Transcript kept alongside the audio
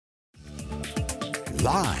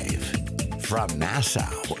Live from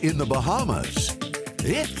Nassau in the Bahamas,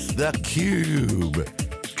 it's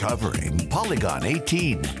theCUBE, covering Polycon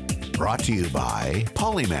 18. Brought to you by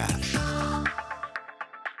Polymath.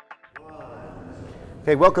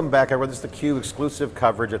 Okay, welcome back everyone. This is theCUBE exclusive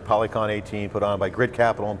coverage at Polycon 18 put on by Grid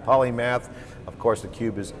Capital and Polymath. Of course,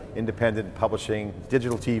 theCUBE is independent publishing,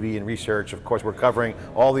 digital TV and research. Of course, we're covering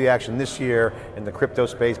all the action this year in the crypto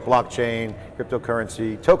space, blockchain,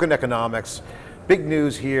 cryptocurrency, token economics. Big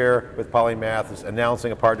news here with Polymath is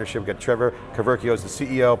announcing a partnership. We've got Trevor Koverko is the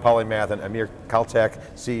CEO of Polymath and Amir Kaltak,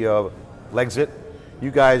 CEO of Lexit. You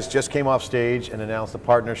guys just came off stage and announced a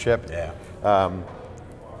partnership. Yeah.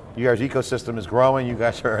 You guys' ecosystem is growing. You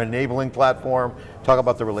guys are an enabling platform. Talk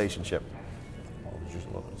about the relationship.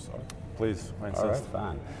 Please, all right,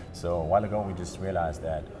 fine. So a while ago we just realized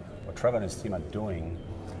that what Trevor and his team are doing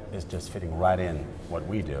is just fitting right in what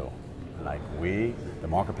we do. Like we, the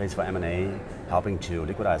marketplace for M&A, helping to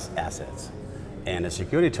liquidize assets. And a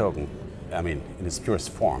security token, I mean, in its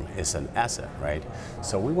purest form, is an asset, right?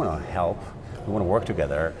 So we want to help, we want to work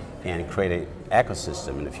together and create an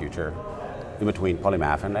ecosystem in the future in between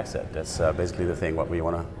Polymath and Lexit. That's basically the thing, what we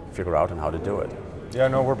want to figure out and how to do it. Yeah,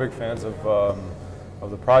 no, we're big fans of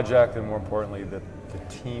the project, and more importantly, the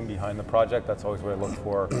team behind the project. That's always what I look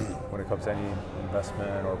for when it comes to any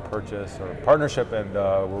investment or purchase or partnership, and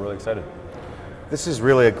we're really excited. This is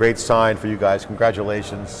really a great sign for you guys.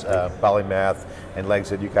 Congratulations, Polymath and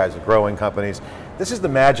Lexit. You guys are growing companies. This is the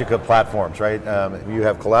magic of platforms, right? You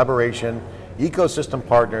have collaboration, ecosystem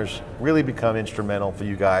partners really become instrumental for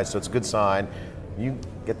you guys, so it's a good sign. You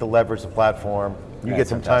get to leverage the platform, you get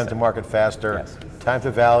some time to market faster, time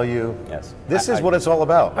to value. Yes. This is what it's all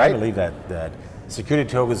about, right? I believe that security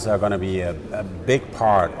tokens are going to be a big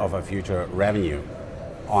part of our future revenue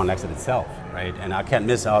on Lexit itself, right? And I can't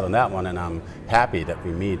miss out on that one, and I'm happy that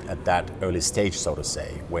we meet at that early stage, so to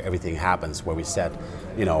say, where everything happens, where we set,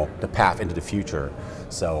 you know, the path into the future.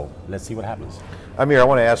 So let's see what happens. Amir, I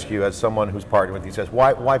want to ask you, as someone who's partnered with these guys,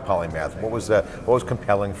 why Polymath? What was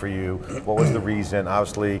compelling for you? What was the reason?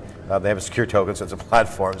 Obviously, they have a secure token, so it's a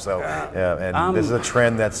platform. So, and this is a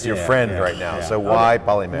trend that's your friend right now. So why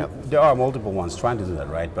Polymath? There are multiple ones trying to do that,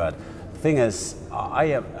 right? But the thing is,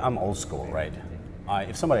 I'm old school, right?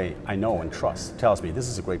 If somebody I know and trust tells me this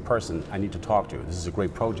is a great person I need to talk to, this is a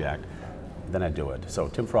great project, then I do it. So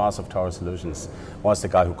Tim Frost of Tower Solutions was the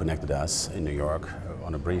guy who connected us in New York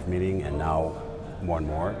on a brief meeting, and now more and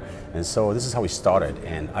more. And so this is how we started,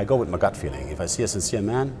 and I go with my gut feeling. If I see a sincere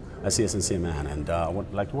man, I see a sincere man, and I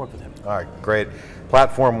would like to work with him. All right, great.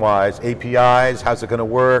 Platform-wise, APIs, how's it going to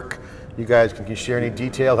work? You guys, can you share any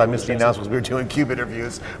details? I missed the announcements. We were doing CUBE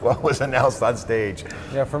interviews. What was announced on stage?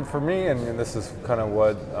 Yeah, for me, and this is kind of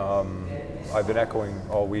what I've been echoing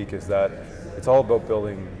all week, is that it's all about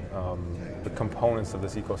building the components of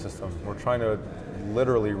this ecosystem. We're trying to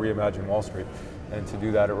literally reimagine Wall Street. And to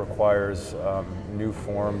do that, it requires new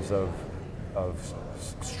forms of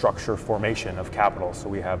structure formation of capital. So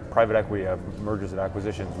we have private equity, we have mergers and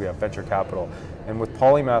acquisitions, we have venture capital. And with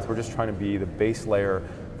Polymath, we're just trying to be the base layer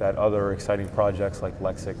that other exciting projects like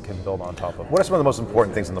Lexit can build on top of. What are some of the most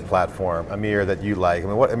important things on the platform, Amir, that you like?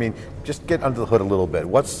 I mean, just get under the hood a little bit.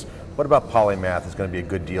 What about Polymath is going to be a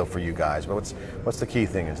good deal for you guys? What's the key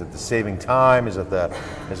thing? Is it the saving time? Is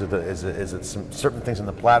it some certain things in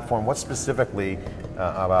the platform? What specifically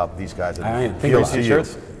about these guys that appeals to you?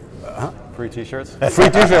 Free t-shirts? Free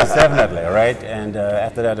t-shirts, definitely, right? And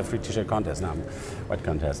after that, a free t-shirt contest. No, what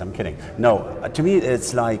contest? I'm kidding. No, to me,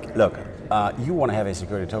 it's like, look, you want to have a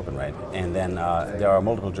security token, right? And then there are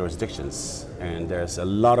multiple jurisdictions, and there's a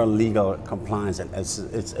lot of legal compliance, and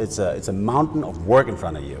it's a mountain of work in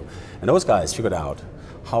front of you. And those guys figured out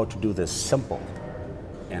how to do this simple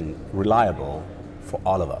and reliable for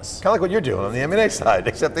all of us. Kind of like what you're doing on the M&A side,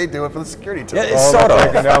 except they do it for the security token. Yeah, it's sort of.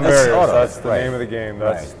 Taking down barriers. That's the name of the game.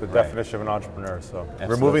 That's the definition of an entrepreneur. So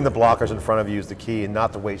removing the blockers in front of you is the key, and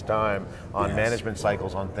not to waste time on management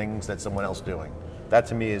cycles on things that someone else is doing. That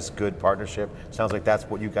to me is good partnership. Sounds like that's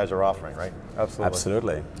what you guys are offering, right? Absolutely.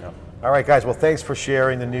 Absolutely. Yeah. All right, guys. Well, thanks for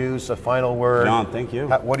sharing the news. A final word. John, thank you.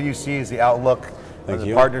 What do you see as the outlook of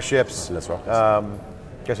the partnerships? Let's rock this.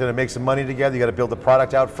 Guys, going to make some money together. You got to build the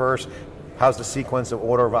product out first. How's the sequence of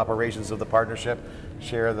order of operations of the partnership?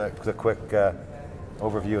 Share the quick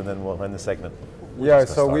overview, and then we'll end the segment. Yeah,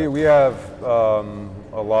 so we have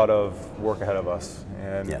a lot of work ahead of us,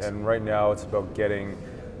 and right now it's about getting,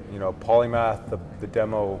 you know, Polymath. The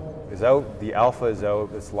demo is out, the alpha is out,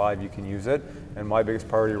 it's live, you can use it. And my biggest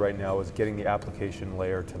priority right now is getting the application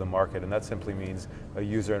layer to the market, and that simply means a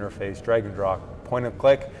user interface, drag and drop, point and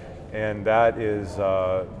click, and that is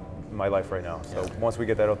my life right now. So once we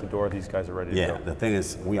get that out the door, these guys are ready to go. Yeah, the thing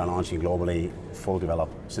is, we are launching globally, full develop.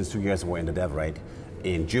 Since 2 years, we're in the dev rate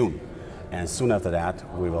in June. And soon after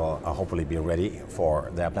that, we will hopefully be ready for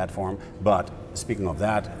their platform. But speaking of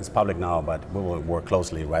that, it's public now, but we will work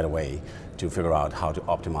closely right away to figure out how to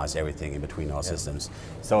optimize everything in between our systems.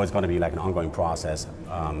 So it's going to be like an ongoing process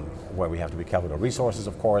where we have to be careful with resources,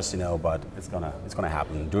 of course, but it's gonna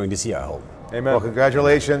happen during this year, I hope. Amen. Well,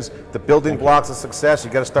 congratulations. The building blocks of success,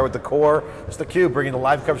 you got to start with the core. It's theCUBE bringing the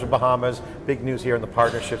live coverage from Bahamas. Big news here in the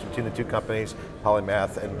partnerships between the two companies,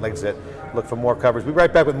 Polymath and Legit. Look for more coverage. We'll be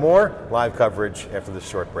right back with more live coverage after this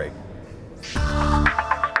short break.